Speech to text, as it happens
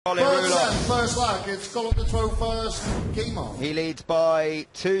first leg. It's Colin to throw first. Game on. He leads by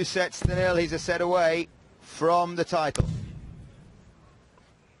 2-0. He's a set away from the title.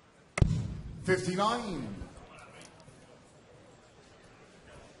 59.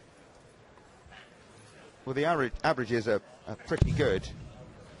 Well, the averages are pretty good,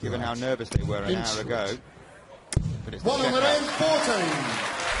 given how nervous they were an hour ago. But it's 114.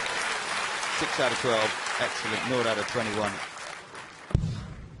 6 out of 12. Excellent. 0 out of 21.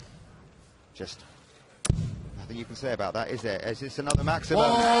 Just nothing you can say about that, is there? Is this another maximum?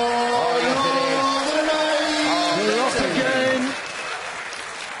 Oh, yes, it is. They're off again.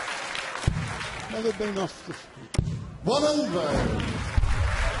 Never been off the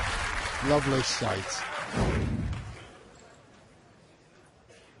 100. Lovely sight.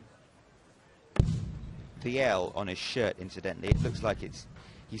 The L on his shirt, incidentally, it looks like he's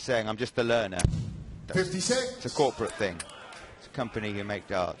saying, I'm just the learner. 56. It's a corporate thing. It's a company who make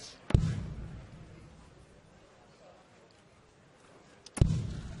darts.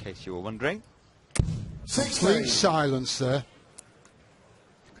 In case you were wondering. Complete silence there.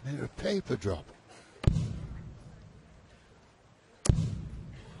 You can hear a paper drop.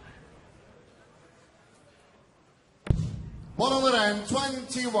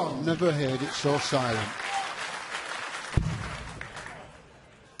 $121. Never heard it so silent.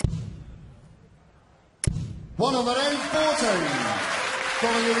 $114.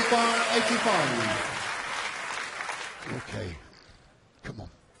 Colin, you require 85. Okay, come on.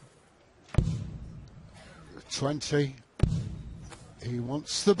 20. He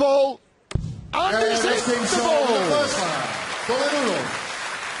wants the ball. And he's hit the ball. The first leg. Colin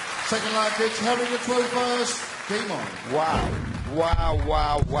Roelofs. Second leg, it's Harry to throw first. Game on. Wow. Wow,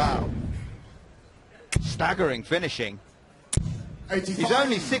 wow, wow. Staggering finishing. 85. He's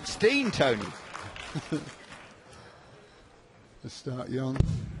only 16, Tony. To start young.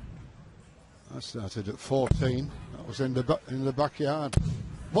 I started at 14. That was in the backyard.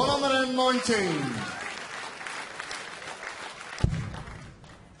 119.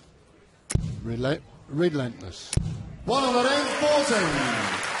 Relentless.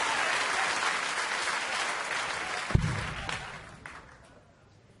 114.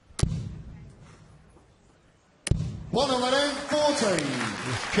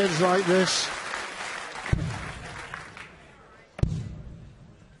 With kids like this,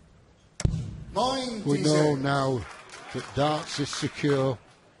 we know now that darts is secure.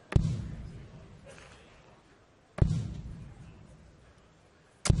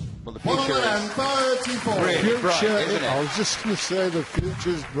 Well, the future is really bright, isn't it? I was just going to say the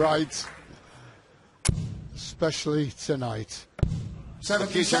future's bright, especially tonight. The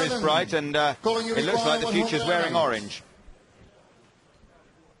future is bright, and it looks like the future's wearing orange.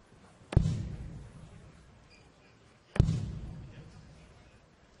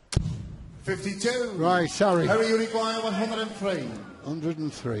 $52. Right, Harry. Harry, you require 103.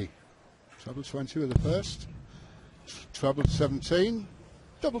 103. Treble 20 with the first. Treble 17.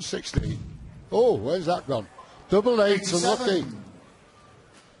 Double 16. Oh, where's that gone? Double 8, unlucky.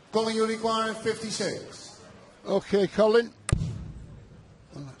 Colin, you require 56. Okay, Colin.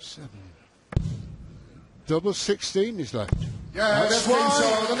 Well, that's 7. Double 16 is left. Yeah, that's why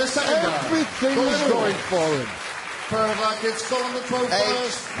so. Everything is going for him. Third leg, it's Colin to throw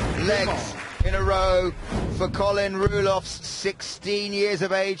first. 8 legs in a row for Colin Roelofs, 16 years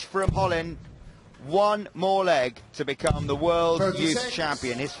of age from Holland. One more leg to become the world 36. youth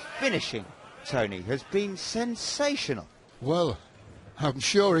champion. His finishing, Tony, has been sensational. Well, I'm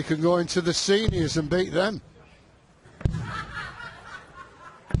sure he can go into the seniors and beat them.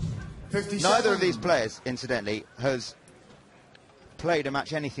 57. Neither of these players, incidentally, has played a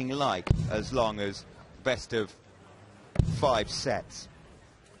match anything like as long as best of 5 sets.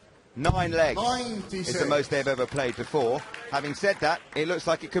 9 legs 96. is the most they've ever played before. Having said that, it looks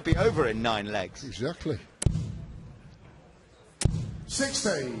like it could be over in 9 legs. Exactly. 60.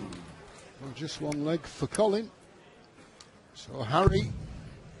 Well, just 1 leg for Colin. So, Harry,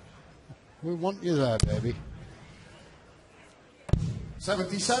 we want you there, baby.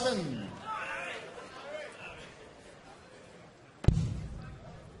 77.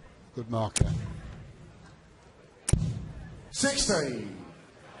 Good marker. 60.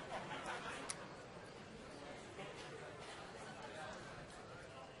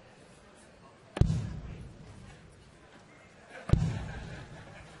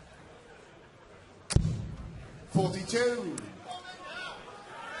 $42.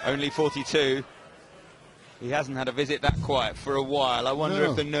 Only 42. He hasn't had a visit that quiet for a while. I wonder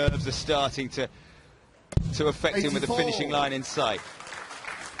if the nerves are starting to affect him with the finishing line in sight.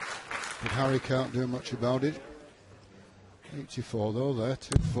 But Harry can't do much about it. 84 though there,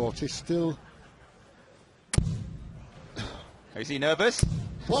 240 still. Is he nervous?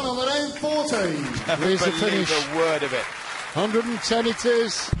 114. Here's the finish. A word of it. 110 it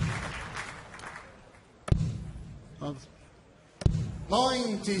is.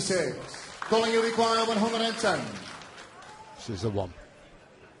 96. Colin, you require 110. This is the one.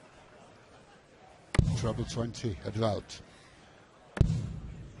 Treble 20, a drought.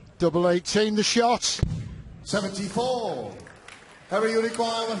 Double 18, the shot. 74. Harry, you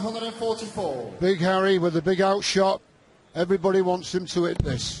require 144. Big Harry with a big outshot. Everybody wants him to hit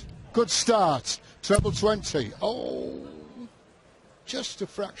this. Good start. Treble 20. Oh, just a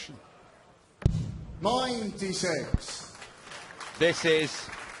fraction. 96. This is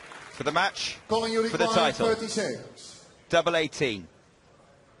for the match, Colin, you for the require title. 36. Double 18.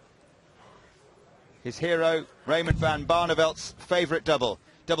 His hero, Raymond van Barnevelt's favourite double.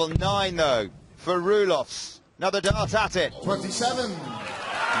 Double 9, though, for Roelofs. Another dart at it. 27.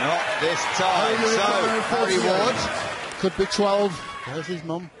 Not this time. So, Harry Ward. Could be 12. There's his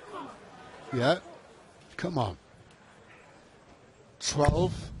mum. Yeah. Come on.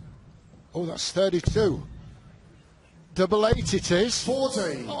 12. Oh, that's 32. Double 8 it is.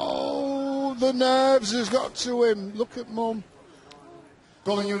 40. Oh, the nerves has got to him. Look at mum.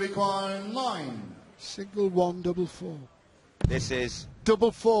 Colin, you require 9. Single 1, double 4. This is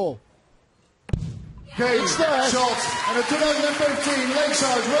Double 4. Game, It's there. shot, and a 2015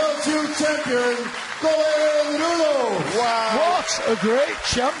 Lakeside World Youth Champion, Colin Roelofs. wow, What a great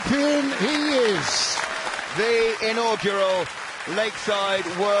champion he is. the inaugural Lakeside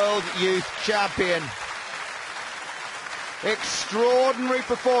World Youth Champion. Extraordinary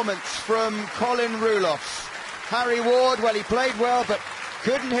performance from Colin Roelofs. Harry Ward, well, he played well, but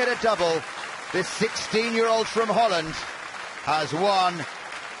couldn't hit a double. This 16-year-old from Holland has won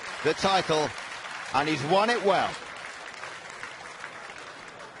the title, and he's won it well.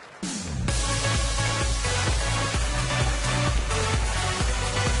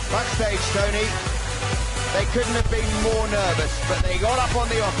 Backstage, Tony, they couldn't have been more nervous, but they got up on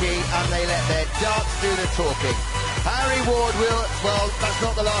the hockey and they let their darts do the talking. Harry Ward will, well, that's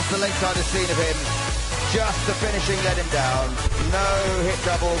not the last the Lakeside has seen of him. Just the finishing let him down. No hit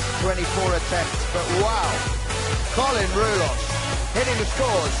doubles, 24 attempts, but wow. Colin Roelofs hitting the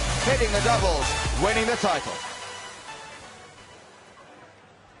scores, hitting the doubles, winning the title.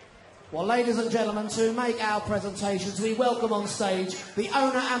 Well, ladies and gentlemen, to make our presentations, we welcome on stage the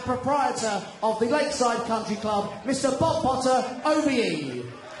owner and proprietor of the Lakeside Country Club, Mr. Bob Potter, OBE.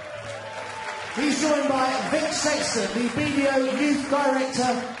 He's joined by Vic Sexton, the BDO Youth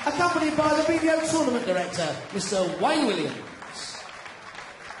Director, accompanied by the BDO Tournament Director, Mr. Wayne Williams.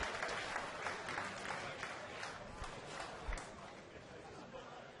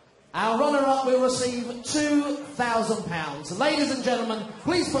 Our runner-up will receive £2,000. Ladies and gentlemen,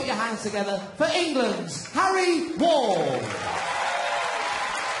 please put your hands together for England's Harry Ward.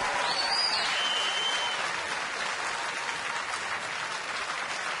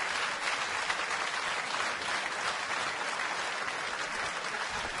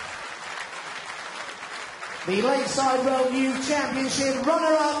 The Lakeside World Youth Championship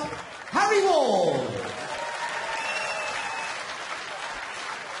runner-up, Harry Ward.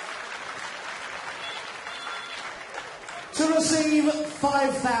 To receive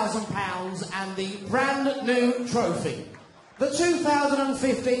 £5,000 and the brand new trophy. The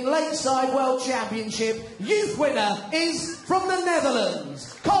 2015 Lakeside World Championship youth winner is from the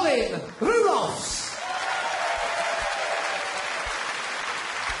Netherlands, Colin Roelofs.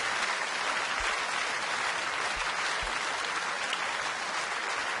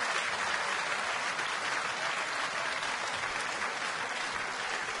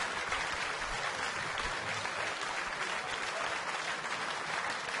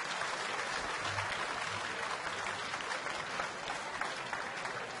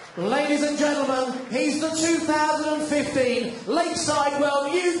 Ladies and gentlemen, he's the 2015 Lakeside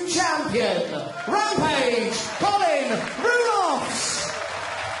World Youth Champion, Rampage, Colin Roelofs.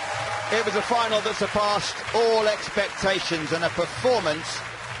 It was a final that surpassed all expectations and a performance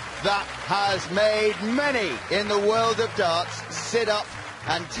that has made many in the world of darts sit up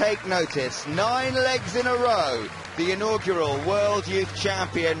and take notice. 9 legs in a row, the inaugural World Youth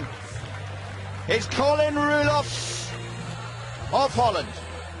Champion is Colin Roelofs of Holland.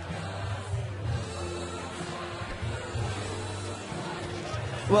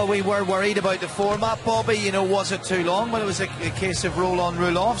 Well, we were worried about the format, Bobby. You know, was it too long? Well, it was a case of roll-on,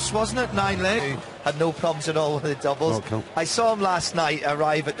 roll-offs, wasn't it? 9 legs. Had no problems at all with the doubles. Okay. I saw him last night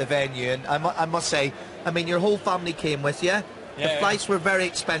arrive at the venue, and I must say, I mean, your whole family came with you. The flights were very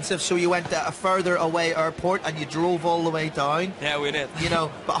expensive, so you went to a further away airport and you drove all the way down. Yeah, we did. You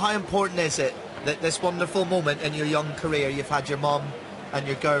know, but how important is it that this wonderful moment in your young career, you've had your mum and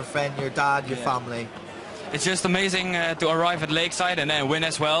your girlfriend, your dad, your family? It's just amazing to arrive at Lakeside and then win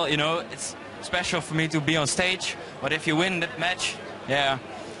as well. You know, it's special for me to be on stage, but if you win that match, yeah,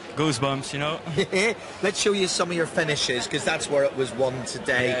 goosebumps, you know. Let's show you some of your finishes, because that's where it was won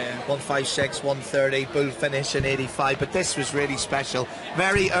today. 156, 130, bull finish in 85, but this was really special.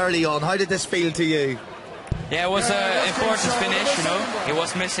 Very early on. How did this feel to you? Yeah, it was an important finish, you know. He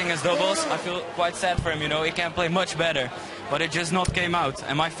was missing his doubles. I feel quite sad for him, you know. He can play much better, but it just not came out.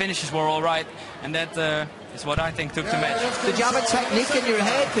 And my finishes were all right, and that is what I think took the match. Did you have a technique in your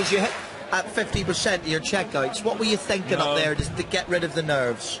head? Because you hit at 50% of your checkouts. What were you thinking up there to get rid of the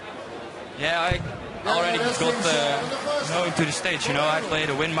nerves? Yeah, I already got into the stage, you know. I played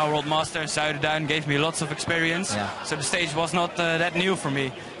a Win My World Master, Zuiderduin gave me lots of experience, so the stage was not that new for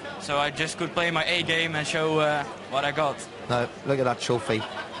me. So I just could play my A game and show what I got. No, look at that trophy.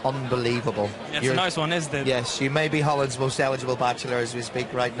 Unbelievable. Yeah, it's a nice one, isn't it? Yes, you may be Holland's most eligible bachelor as we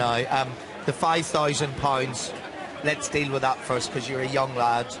speak right now. The £5,000, let's deal with that first, because you're a young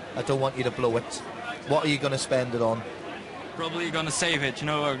lad. I don't want you to blow it. What are you going to spend it on? Probably going to save it, you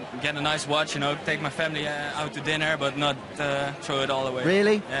know, or get a nice watch, you know, take my family out to dinner, but not throw it all away.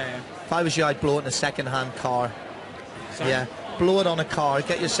 Really? Yeah. If I was you, I'd blow it in a second-hand car. Sorry? Yeah. Blow it on a car,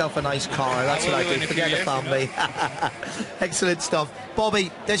 get yourself a nice car. That's what I do. Forget the family. Excellent stuff.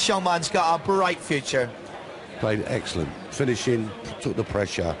 Bobby, this young man's got a bright future. Played excellent. Finishing, took the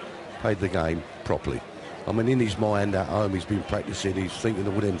pressure, played the game properly. I mean, in his mind at home, he's been practicing, he's thinking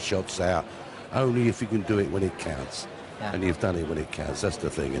of all them shots out. Only if you can do it when it counts. Yeah. And you've done it when it counts. That's the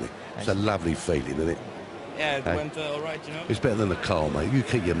thing, isn't it? It's a lovely feeling, isn't it? Yeah, it went all right, you know. It's better than the car, mate. You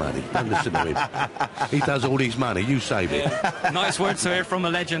keep your money. Don't listen to him. He does all his money. You save it. Nice words to hear from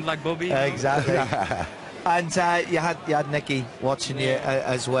a legend like Bobby. Exactly. And you had Nikki watching you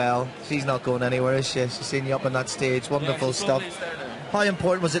as well. She's not going anywhere, is she? She's seen you up on that stage. Wonderful stuff. How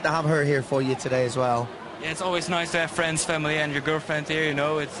important was it to have her here for you today as well? Yeah, it's always nice to have friends, family, and your girlfriend here. You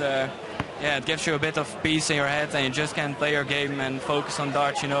know, it's it gives you a bit of peace in your head, and you just can play your game and focus on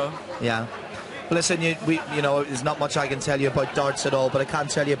darts. You know. Yeah. Listen, you know, there's not much I can tell you about darts at all, but I can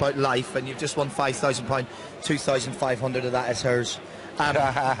tell you about life, and you've just won £5,000, 2,500 of that is hers.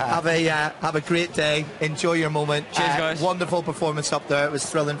 Have a great day. Enjoy your moment. Cheers, guys. Wonderful performance up there. It was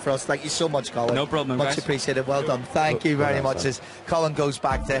thrilling for us. Thank you so much, Colin. No problem, much guys. appreciated. Well done. Thank you very much. As Colin goes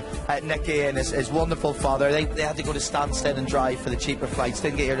back to Nicky and his wonderful father. They had to go to Stansted and drive for the cheaper flights.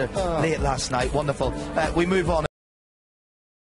 Didn't get here late last night. Wonderful. We move on.